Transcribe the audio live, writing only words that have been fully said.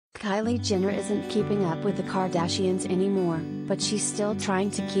Kylie Jenner isn't keeping up with the Kardashians anymore, but she's still trying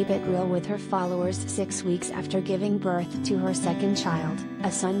to keep it real with her followers 6 weeks after giving birth to her second child,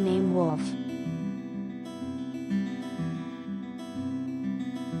 a son named Wolf.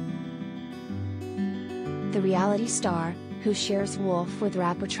 The reality star, who shares Wolf with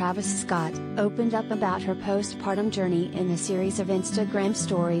rapper Travis Scott, opened up about her postpartum journey in a series of Instagram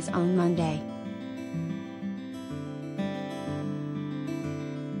stories on Monday.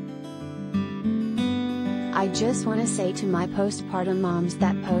 "I just want to say to my postpartum moms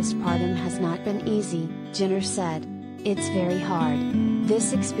that postpartum has not been easy," Jenner said. "It's very hard.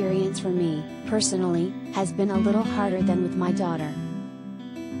 This experience for me, personally, has been a little harder than with my daughter.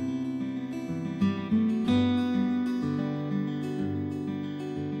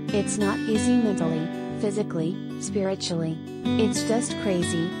 It's not easy mentally, physically, spiritually. It's just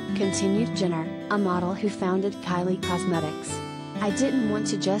crazy," continued Jenner, a model who founded Kylie Cosmetics. "I didn't want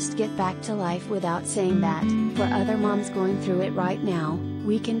to just get back to life without saying that. For other moms going through it right now,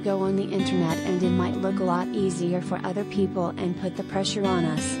 we can go on the internet and it might look a lot easier for other people and put the pressure on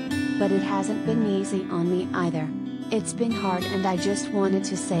us. But it hasn't been easy on me either. It's been hard and I just wanted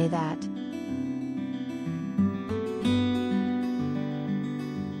to say that."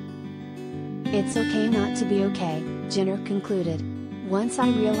 "It's okay not to be okay," Jenner concluded. "Once I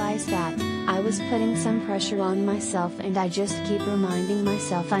realized that, I was putting some pressure on myself and I just keep reminding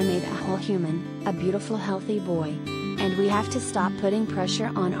myself I made a whole human, a beautiful healthy boy. And we have to stop putting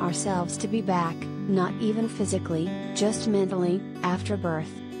pressure on ourselves to be back, not even physically, just mentally, after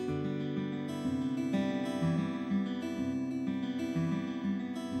birth."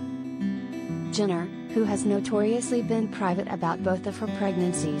 Jenner, who has notoriously been private about both of her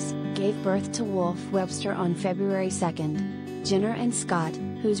pregnancies, gave birth to Wolf Webster on February 2nd. Jenner and Scott,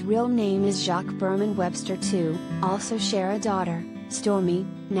 whose real name is Jacques Berman Webster II, also share a daughter, Stormy,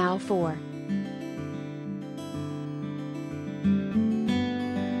 now 4.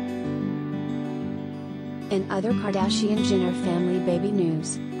 In other Kardashian-Jenner family baby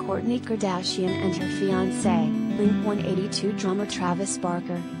news, Kourtney Kardashian and her fiancé, Blink-182 drummer Travis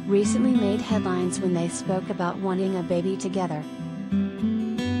Barker, recently made headlines when they spoke about wanting a baby together.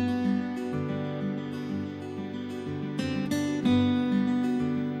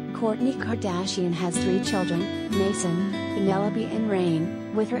 Kourtney Kardashian has 3 children, Mason, Penelope and Rain,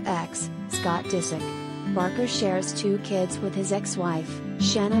 with her ex, Scott Disick. Barker shares 2 kids with his ex-wife,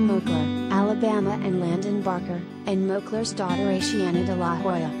 Shanna Moakler, Alabama and Landon Barker, and Moakler's daughter Ashiana De La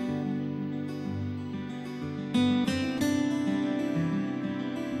Hoya.